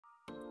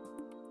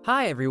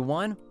Hi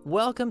everyone,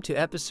 welcome to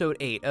episode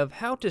 8 of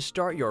How to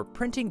Start Your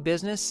Printing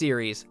Business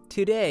series.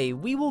 Today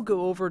we will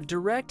go over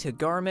direct to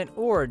garment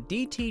or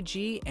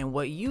DTG and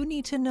what you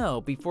need to know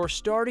before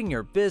starting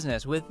your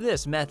business with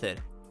this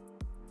method.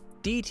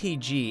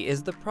 DTG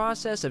is the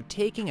process of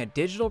taking a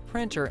digital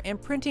printer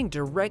and printing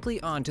directly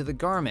onto the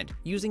garment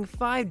using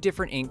 5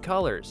 different ink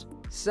colors: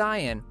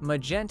 cyan,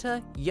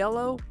 magenta,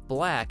 yellow,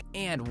 black,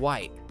 and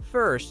white.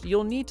 First,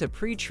 you'll need to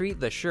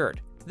pre-treat the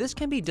shirt. This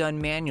can be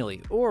done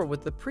manually or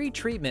with the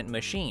pre-treatment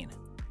machine.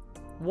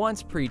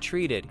 Once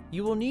pre-treated,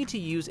 you will need to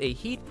use a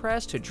heat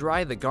press to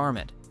dry the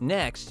garment.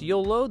 Next,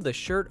 you'll load the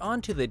shirt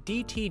onto the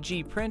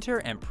DTG printer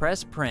and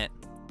press print.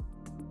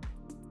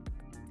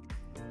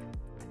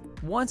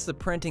 Once the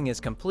printing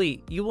is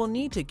complete, you will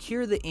need to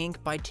cure the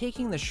ink by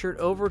taking the shirt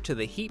over to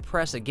the heat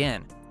press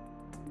again.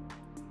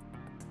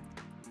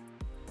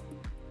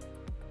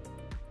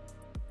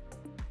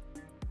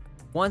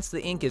 Once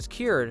the ink is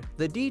cured,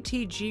 the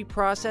DTG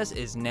process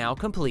is now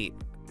complete.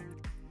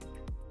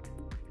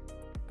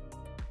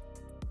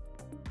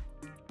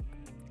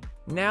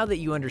 Now that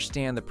you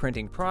understand the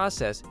printing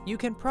process, you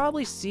can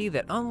probably see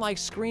that unlike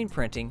screen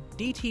printing,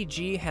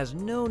 DTG has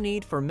no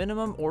need for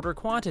minimum order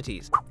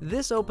quantities.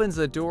 This opens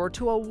the door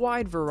to a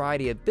wide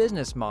variety of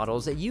business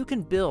models that you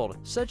can build,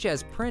 such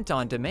as print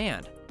on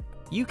demand.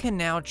 You can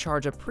now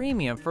charge a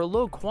premium for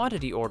low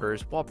quantity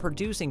orders while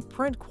producing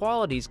print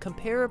qualities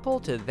comparable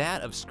to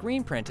that of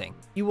screen printing.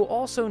 You will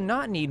also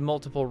not need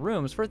multiple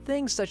rooms for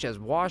things such as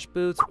wash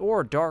booths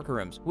or dark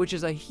rooms, which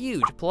is a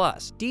huge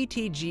plus.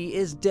 DTG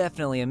is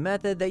definitely a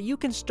method that you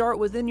can start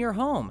within your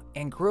home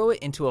and grow it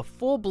into a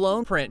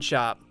full-blown print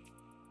shop.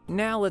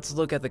 Now let's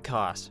look at the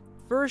cost.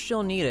 First,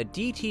 you'll need a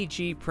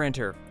DTG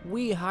printer.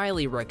 We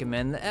highly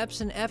recommend the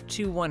Epson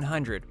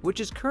F2100, which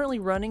is currently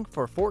running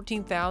for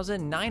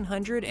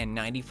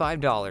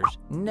 $14,995.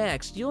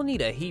 Next, you'll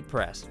need a heat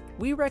press.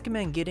 We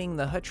recommend getting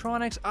the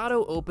Hatronics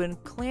Auto Open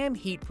Clam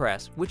Heat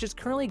Press, which is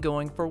currently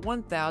going for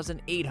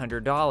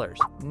 $1,800.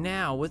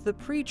 Now, with the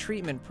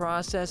pre-treatment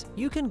process,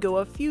 you can go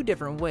a few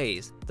different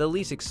ways. The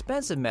least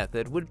expensive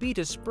method would be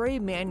to spray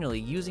manually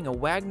using a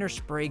Wagner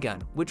spray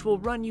gun, which will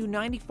run you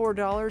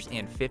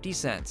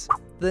 $94.50.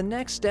 The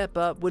next step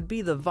up would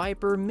be the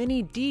Viper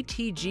Mini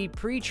DTG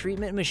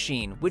pre-treatment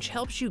machine, which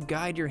helps you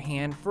guide your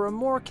hand for a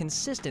more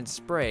consistent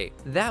spray.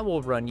 That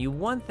will run you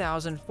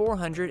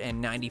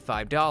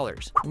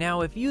 $1,495.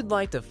 Now, if you'd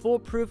like to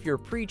foolproof your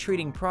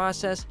pre-treating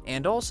process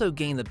and also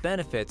gain the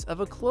benefits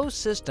of a closed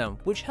system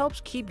which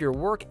helps keep your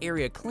work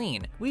area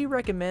clean, we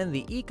recommend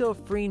the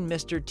EcoFreen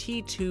Mr.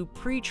 T2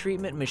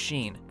 pre-treatment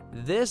machine.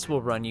 This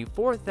will run you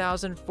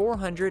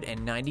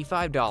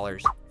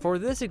 $4,495. For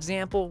this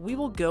example, we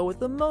will go with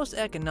the most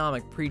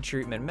economic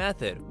pre-treatment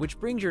method, which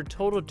brings your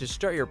total to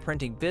start your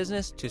printing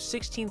business to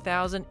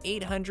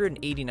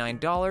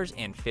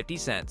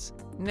 $16,889.50.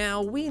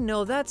 Now, we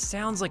know that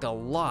sounds like a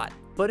lot,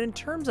 but in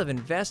terms of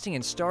investing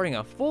in starting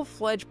a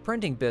full-fledged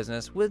printing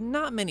business with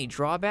not many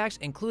drawbacks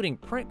including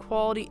print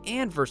quality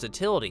and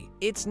versatility,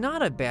 it's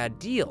not a bad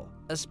deal,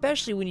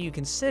 especially when you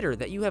consider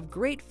that you have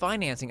great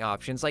financing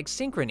options like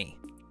Synchrony.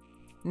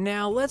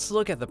 Now let's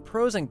look at the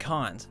pros and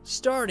cons,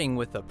 starting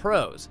with the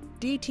pros.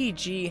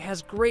 DTG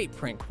has great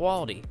print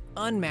quality,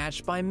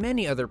 unmatched by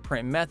many other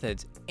print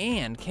methods,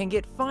 and can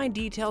get fine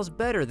details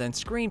better than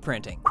screen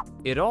printing.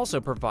 It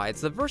also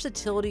provides the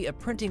versatility of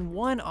printing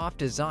one-off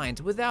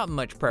designs without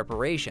much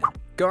preparation.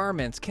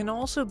 Garments can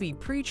also be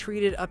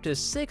pre-treated up to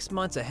 6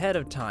 months ahead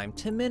of time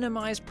to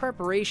minimize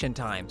preparation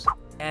times.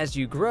 As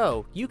you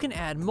grow, you can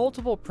add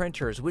multiple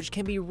printers which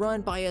can be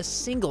run by a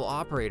single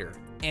operator.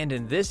 And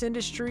in this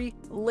industry,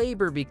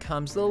 labor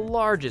becomes the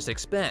largest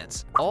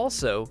expense.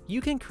 Also,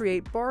 you can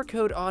create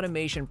barcode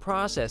automation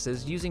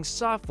processes using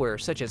software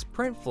such as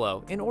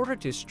PrintFlow in order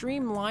to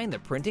streamline the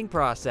printing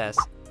process.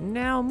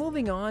 Now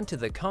moving on to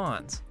the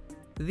cons.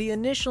 The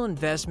initial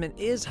investment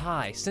is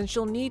high since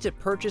you'll need to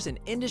purchase an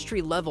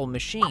industry-level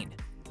machine.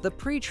 The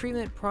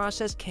pre-treatment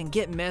process can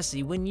get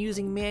messy when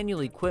using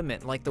manual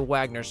equipment like the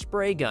Wagner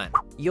spray gun.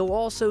 You'll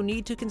also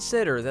need to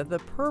consider that the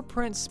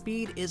per-print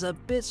speed is a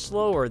bit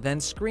slower than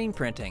screen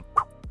printing.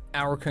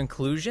 Our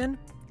conclusion?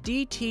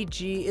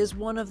 DTG is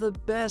one of the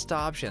best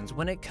options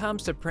when it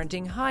comes to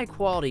printing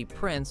high-quality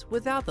prints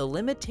without the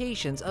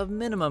limitations of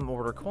minimum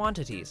order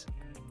quantities.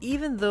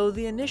 Even though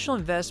the initial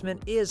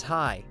investment is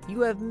high, you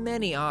have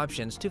many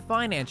options to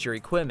finance your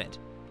equipment.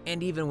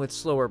 And even with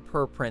slower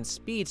per-print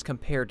speeds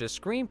compared to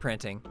screen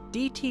printing,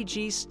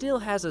 DTG still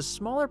has a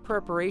smaller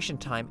preparation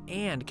time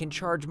and can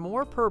charge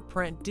more per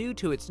print due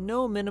to its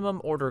no minimum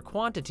order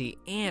quantity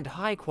and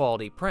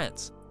high-quality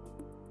prints.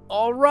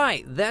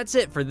 Alright, that's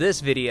it for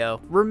this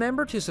video.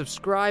 Remember to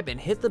subscribe and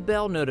hit the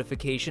bell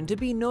notification to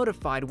be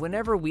notified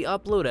whenever we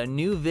upload a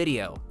new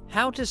video.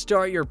 How to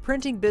Start Your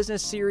Printing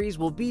Business series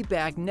will be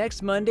back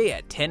next Monday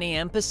at 10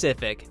 a.m.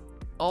 Pacific.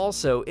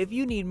 Also, if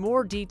you need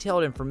more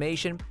detailed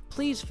information,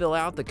 please fill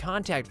out the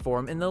contact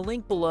form in the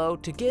link below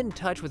to get in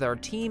touch with our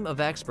team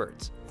of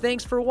experts.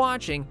 Thanks for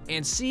watching,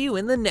 and see you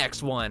in the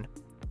next one!